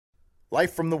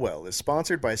Life from the Well is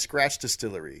sponsored by Scratch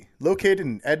Distillery. Located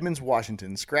in Edmonds,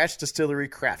 Washington, Scratch Distillery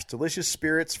crafts delicious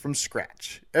spirits from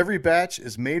scratch. Every batch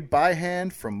is made by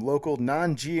hand from local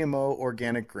non-GMO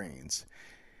organic grains.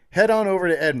 Head on over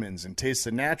to Edmonds and taste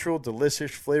the natural,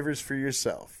 delicious flavors for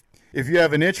yourself. If you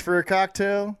have an itch for a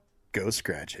cocktail, go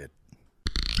scratch it.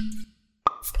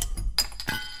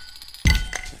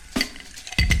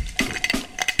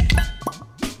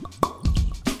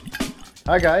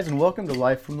 Hi guys, and welcome to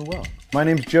Life from the Well. My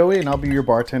name's Joey, and I'll be your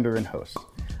bartender and host.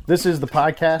 This is the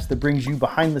podcast that brings you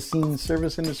behind-the-scenes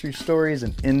service industry stories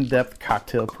and in-depth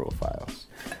cocktail profiles.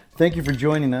 Thank you for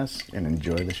joining us, and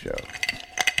enjoy the show.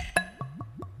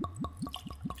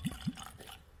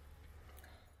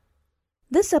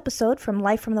 This episode from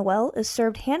Life from the Well is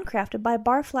served handcrafted by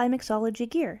Barfly Mixology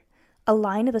Gear, a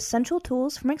line of essential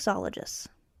tools for mixologists.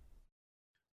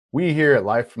 We here at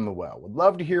Life from the Well would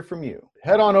love to hear from you.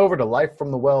 Head on over to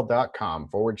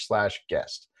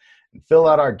lifefromthewell.com/guest and fill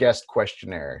out our guest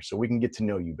questionnaire so we can get to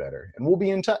know you better, and we'll be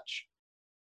in touch.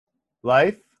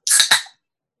 Life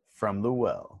from the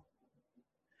Well.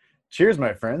 Cheers,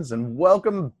 my friends, and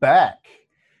welcome back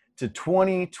to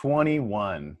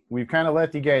 2021. We've kind of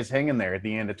left you guys hanging there at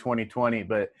the end of 2020,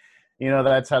 but you know,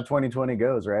 that's how 2020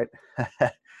 goes, right?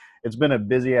 It's been a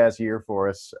busy ass year for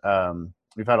us.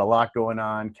 We've had a lot going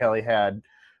on. Kelly had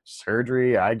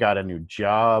surgery. I got a new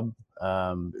job.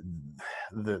 The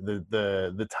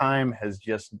time has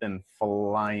just been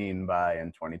flying by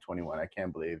in 2021. I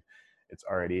can't believe it's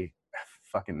already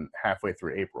fucking halfway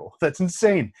through April. That's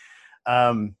insane.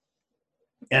 And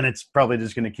it's probably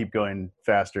just going to keep going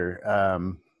faster.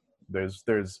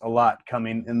 There's a lot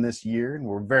coming in this year, and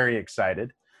we're very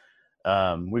excited.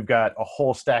 We've got a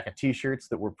whole stack of t-shirts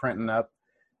that we're printing up.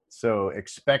 So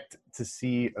expect to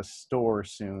see a store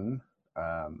soon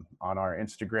on our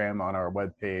Instagram, on our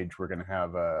webpage. We're going to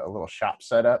have a little shop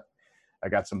set up. I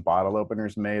got some bottle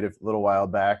openers made a little while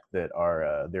back that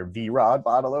are they're V-Rod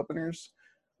bottle openers.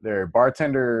 They're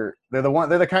bartender. They're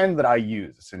the kind that I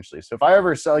use essentially. So if I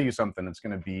ever sell you something, it's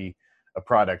going to be a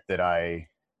product that I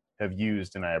have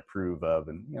used and I approve of,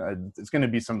 and you know, it's going to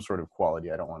be some sort of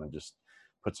quality. I don't want to just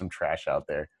put some trash out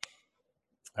there.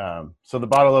 So the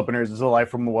bottle openers is a Life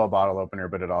from the Well bottle opener,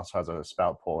 but it also has a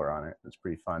spout puller on it. It's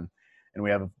pretty fun. And we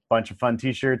have a bunch of fun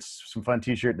t-shirts, some fun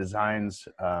t-shirt designs.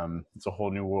 It's a whole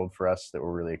new world for us that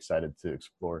we're really excited to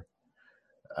explore.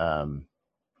 So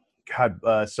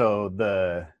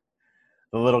the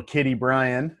little kitty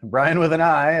Brian with an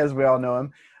I, as we all know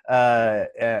him,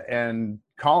 and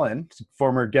Colin,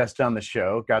 former guest on the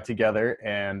show, got together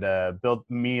and built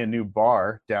me a new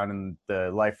bar down in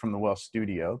the Life from the Well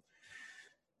studio.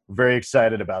 Very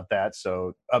excited about that.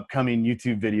 So upcoming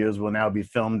YouTube videos will now be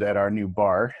filmed at our new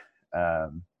bar,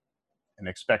 and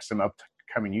expect some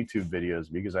upcoming YouTube videos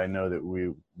because I know that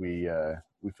we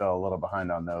fell a little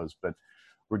behind on those, but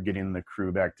we're getting the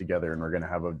crew back together and we're going to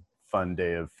have a fun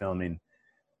day of filming,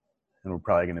 and we're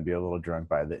probably going to be a little drunk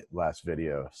by the last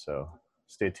video. So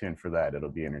stay tuned for that. It'll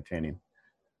be entertaining.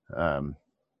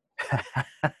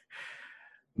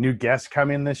 New guests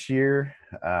coming this year.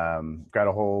 Got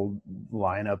a whole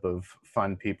lineup of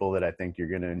fun people that I think you're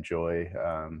going to enjoy.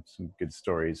 Some good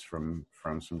stories from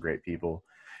some great people,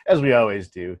 as we always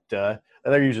do. They're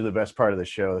usually the best part of the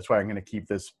show. That's why I'm going to keep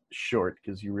this short,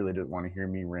 because you really don't want to hear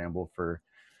me ramble for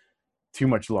too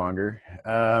much longer.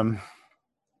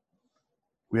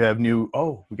 We have a new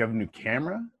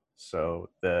camera, so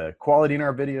the quality in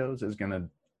our videos is going to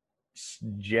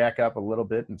jack up a little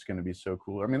bit, and it's going to be so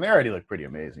cool. I mean, they already look pretty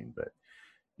amazing, but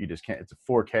you just can't. It's a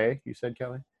 4K, you said,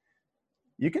 Kelly?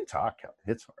 You can talk, Kelly.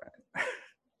 It's all right.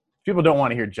 People don't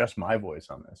want to hear just my voice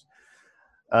on this.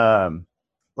 Am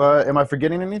I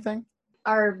forgetting anything?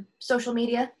 Our social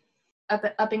media,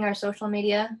 upping our social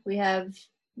media. We have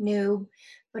new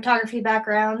photography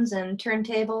backgrounns and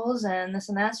turntables and this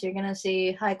and that, so you're going to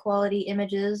see high quality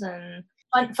images and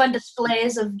fun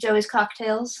displays of Joey's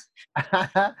cocktails.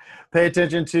 Pay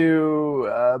attention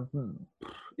to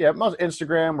most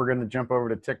Instagram. We're going to jump over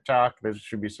to TikTok. There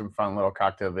should be some fun little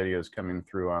cocktail videos coming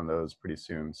through on those pretty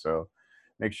soon. So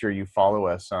make sure you follow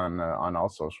us on all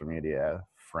social media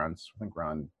fronts. I think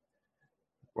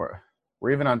we're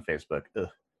even on Facebook.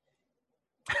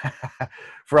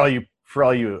 For all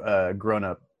you grown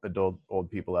up adult old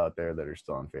people out there that are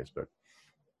still on Facebook.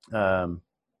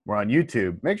 We're on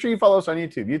YouTube. Make sure you follow us on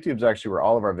YouTube. YouTube's actually where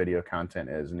all of our video content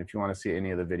is. And if you want to see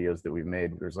any of the videos that we've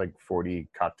made, there's like 40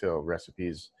 cocktail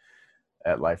recipes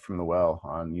at Life from the Well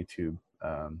on YouTube.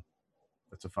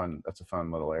 That's a fun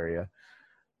little area.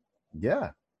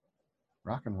 Yeah.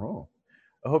 Rock and roll.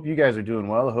 I hope you guys are doing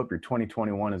well. I hope your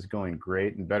 2021 is going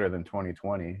great and better than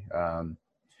 2020.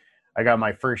 I got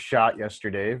my first shot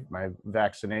yesterday, my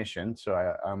vaccination. So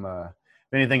I'm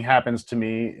if anything happens to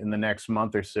me in the next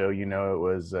month or so, it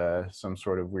was some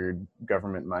sort of weird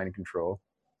government mind control.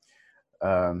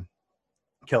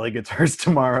 Kelly gets hers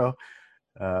tomorrow.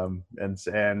 And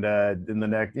in the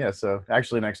next, so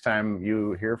actually next time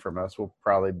you hear from us, we'll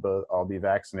probably all be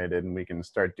vaccinated, and we can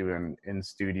start doing in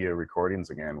studio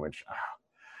recordings again, which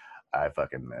I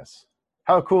fucking miss.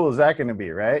 How cool is that going to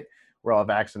be, right? We're all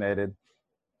vaccinated.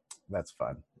 That's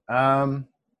fun.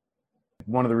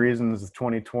 One of the reasons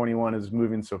 2021 is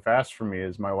moving so fast for me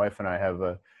is my wife and I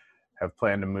have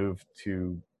planned to move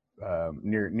to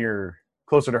near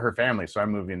closer to her family. So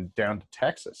I'm moving down to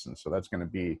Texas, and so that's going to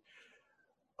be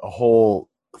a whole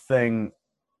thing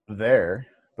there.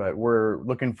 But we're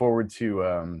looking forward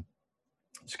to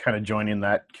just kind of joining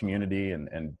that community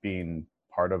and being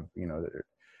part of,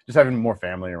 just having more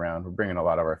family around. We're bringing a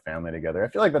lot of our family together. I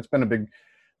feel like that's been a big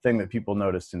thing that people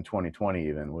noticed in 2020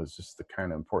 even, was just the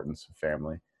kind of importance of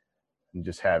family and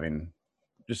just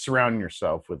surrounding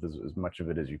yourself with as much of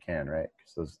it as you can, right?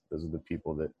 Because those are the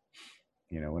people that,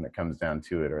 when it comes down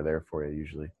to it, are there for you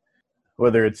usually.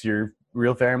 Whether it's your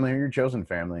real family or your chosen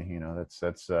family,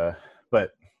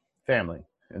 but family.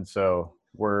 And so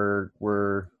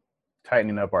we're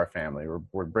tightening up our family.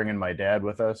 We're bringing my dad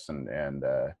with us, and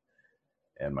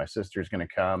my sister's going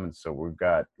to come. And so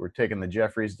we're taking the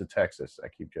Jeffries to Texas. I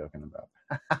keep joking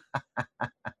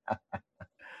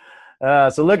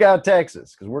about. So look out,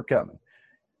 Texas, because we're coming.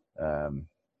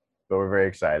 But we're very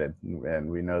excited, and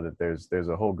we know that there's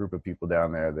a whole group of people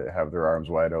down there that have their arms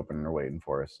wide open and are waiting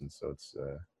for us. And so it's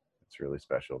really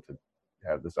special to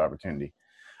have this opportunity.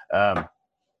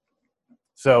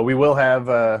 So we will have,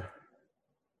 but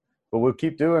we'll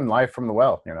keep doing Life from the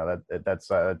Well.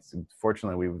 That's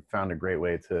fortunately we've found a great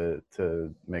way to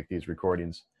make these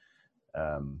recordings.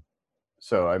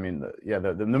 So I mean,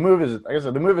 the move is, like I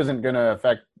said, the move isn't going to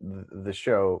affect the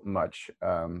show much.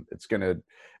 It's going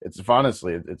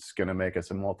to make us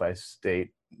a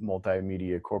multi-state,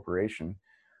 multimedia corporation.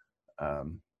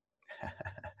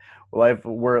 Life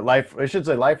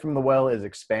from the Well is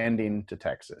expanding to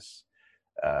Texas.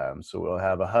 So we'll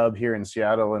have a hub here in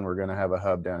Seattle, and we're going to have a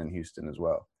hub down in Houston as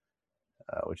well,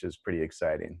 which is pretty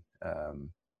exciting.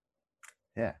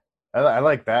 Yeah. I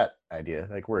like that idea.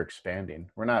 Like, we're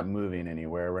expanding. We're not moving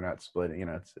anywhere. We're not splitting.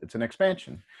 It's an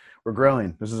expansion. We're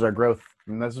growing. This is our growth,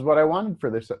 and this is what I wanted for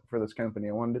this company.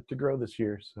 I wanted it to grow this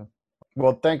year. So,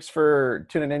 well, thanks for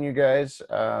tuning in, you guys.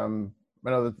 I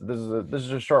know that this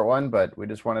is a short one, but we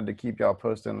just wanted to keep y'all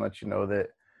posted and let you know that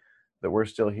we're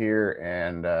still here,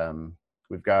 and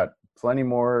we've got plenty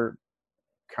more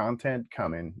content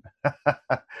coming.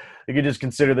 You could just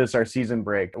consider this our season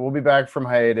break. We'll be back from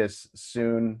hiatus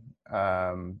soon.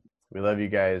 We love you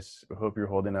guys. We hope you're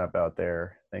holding up out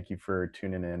there. Thank you for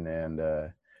tuning in,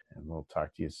 and we'll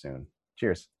talk to you soon.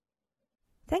 Cheers.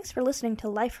 Thanks for listening to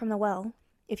Life from the Well.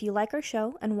 If you like our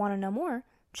show and want to know more,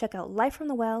 check out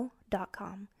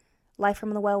lifefromthewell.com. Life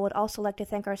from the Well would also like to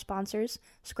thank our sponsors,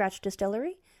 Scratch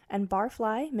Distillery and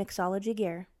Barfly Mixology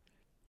Gear.